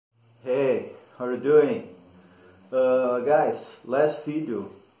are you doing? Guys, last video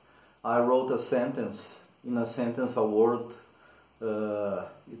I wrote a sentence. In a sentence a word,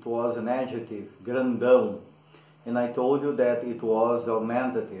 it was an adjective, grandão, and I told you that it was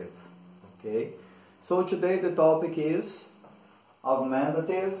augmentative. Okay, so today the topic is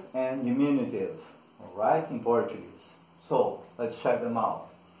augmentative and diminutive, alright, in Portuguese. So let's check them out.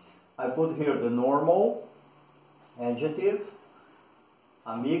 I put here the normal adjective,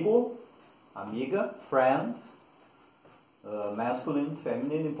 amigo, amiga, friend, masculine,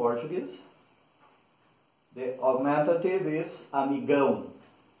 feminine in Portuguese. The augmentative is amigão.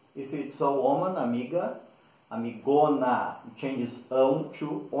 If it's a woman, amiga, amigona. It changes ão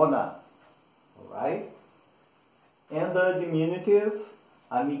to ona. Alright? And the diminutive,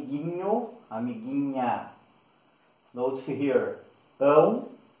 amiguinho, amiguinha. Notice here, ão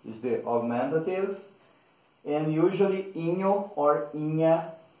is the augmentative, and usually inho or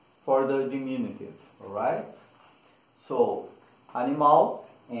inha for the diminutive. Alright? So, animal,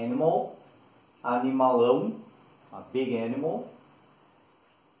 animal, animalão, a big animal,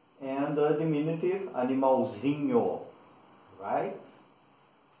 and the diminutive, animalzinho, right?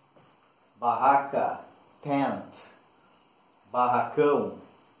 Barraca, tent, barracão,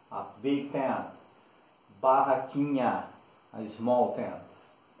 a big tent, barraquinha, a small tent,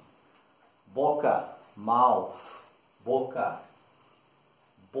 boca, mouth, boca,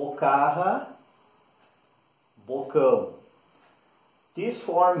 bocarra, bocão. This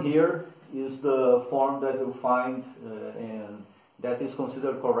form here is the form that you find and that is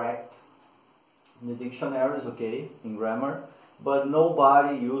considered correct in the dictionaries, okay, in grammar, but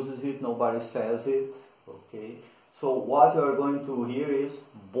nobody uses it, nobody says it, okay. So what you are going to hear is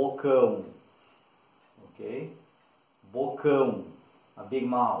bocão, okay, bocão, a big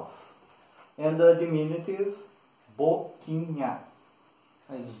mouth, and the diminutive boquinha,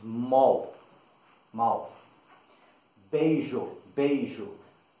 a small mouth. Beijo, beijo,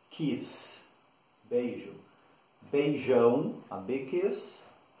 kiss, beijo, beijão, a big kiss,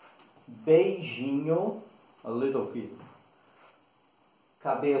 beijinho, a little kiss,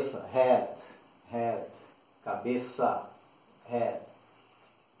 cabeça, head, head, cabeça, head,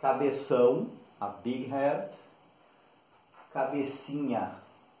 cabeção, a big head, cabecinha,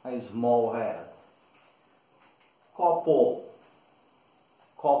 a small head, copo,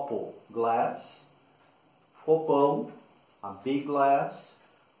 copo, glass, copão, a big glass,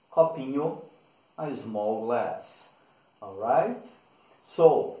 copinho, a small glass. Alright?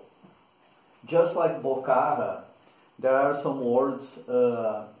 So, just like bocarra, there are some words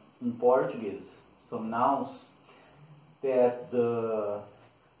in Portuguese, some nouns, that the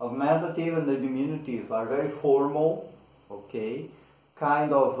augmentative and the diminutive are very formal, okay,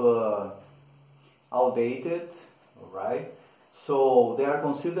 kind of outdated, alright? So, they are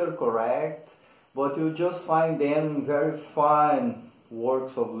considered correct, but you just find them in very fine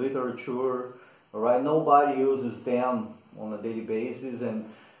works of literature, right? Nobody uses them on a daily basis, and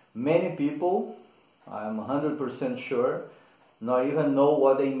many people, I'm 100% sure, not even know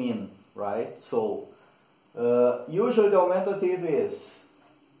what they mean, right? So, usually the augmentative is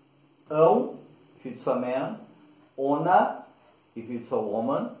ão, if it's a man, ona, if it's a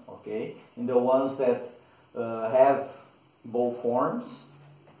woman, okay? And the ones that have both forms.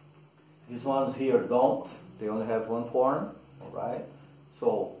 These ones here don't, they only have one form, alright?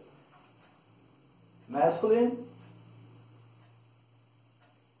 So, masculine,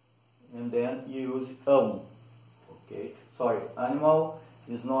 and then you use ão, okay? Sorry, animal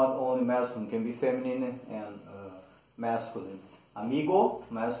is not only masculine, can be feminine and masculine. Amigo,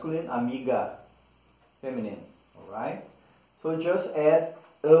 masculine, amiga, feminine, alright? So just add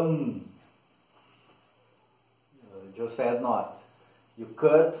just add not. You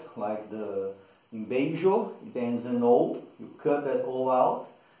cut, like in beijo, it ends in O, you cut that O out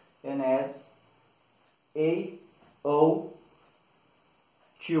and add A, O,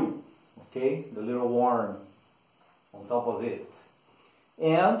 tio, okay, the little worm on top of it.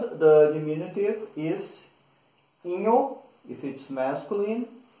 And the diminutive is inho, if it's masculine,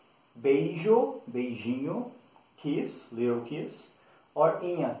 beijo, beijinho, kiss, little kiss, or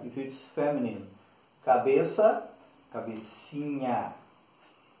inha, if it's feminine, cabeça, cabecinha.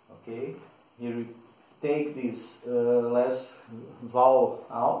 Okay, here we take this last vowel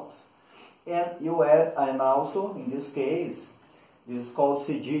out, and you add, and also in this case, this is called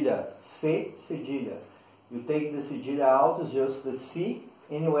cedilha, C, cedilha. You take the cedilha out, it's just the C,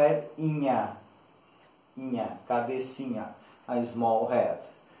 and you add inha, inha, cabecinha, a small head.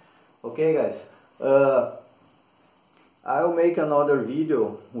 Okay, guys, I'll make another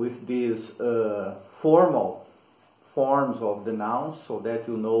video with these formal forms of the nouns so that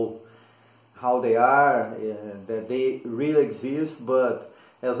you know how they are, that they really exist, but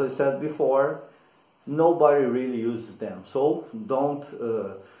as I said before, nobody really uses them. So don't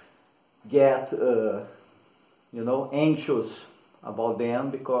get anxious about them,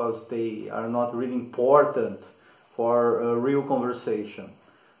 because they are not really important for a real conversation.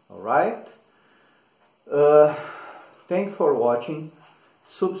 Alright? Thanks for watching.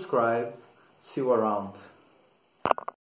 Subscribe. See you around.